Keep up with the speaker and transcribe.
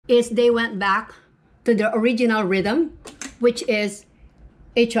is they went back to the original rhythm, which is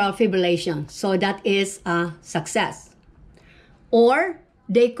atrial fibrillation. So that is a success. Or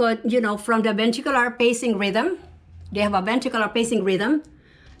they could, you know, from the ventricular pacing rhythm, they have a ventricular pacing rhythm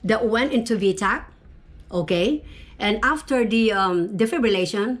that went into VTAC, okay? And after the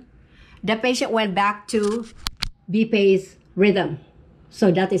defibrillation, the patient went back to B-pace rhythm.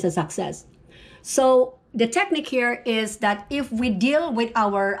 So that is a success. So the technique here is that if we deal with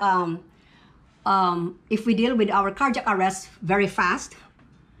our cardiac arrest very fast,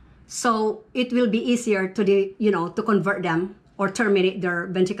 so it will be easier to to convert them or terminate their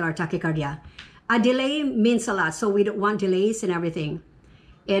ventricular tachycardia. A delay means a lot, so we don't want delays and everything.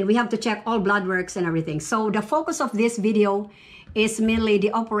 And we have to check all blood works and everything. So the focus of this video is mainly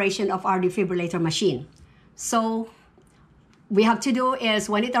the operation of our defibrillator machine. So we have to do is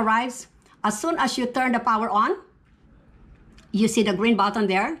when it arrives, as soon as you turn the power on, you see the green button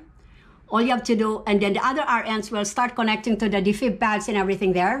there. All you have to do, and then the other RNs will start connecting to the defib pads and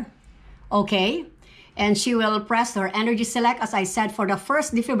everything there. Okay. And she will press her energy select. As I said, for the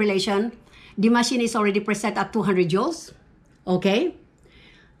first defibrillation, the machine is already preset at 200 joules. Okay.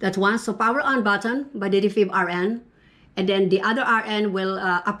 That's one. So power on button by the defib RN. And then the other RN will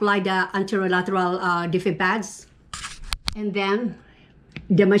apply the anterolateral defib pads. And then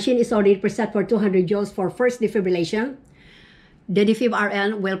the machine is already preset for 200 joules for first defibrillation. The defib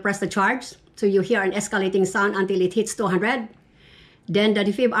RN will press the charge. So you hear an escalating sound until it hits 200. Then the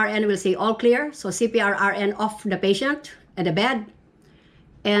defib RN will say all clear. So CPR RN off the patient at the bed.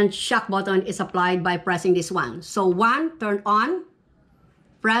 And shock button is applied by pressing this one. So 1, turn on,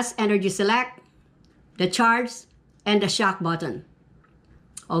 press energy select, the charge, and the shock button.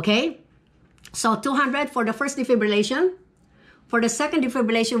 Okay? So 200 for the first defibrillation. For the second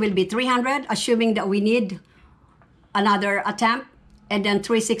defibrillation will be 300, assuming that we need another attempt, and then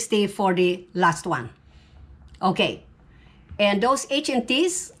 360 for the last one. Okay. And those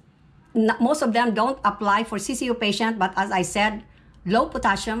H&Ts, most of them don't apply for CCU patient, but as I said, low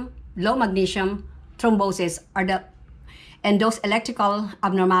potassium, low magnesium, thrombosis and those electrical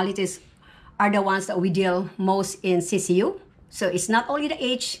abnormalities are the ones that we deal most in CCU. So it's not only the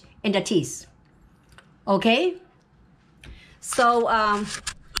H and the T's. Okay? So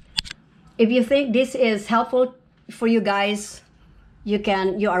if you think this is helpful for you guys,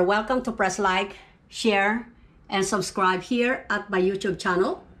 you are welcome to press like, share, and subscribe here at my YouTube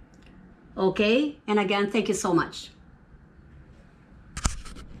channel. Okay? And again, thank you so much.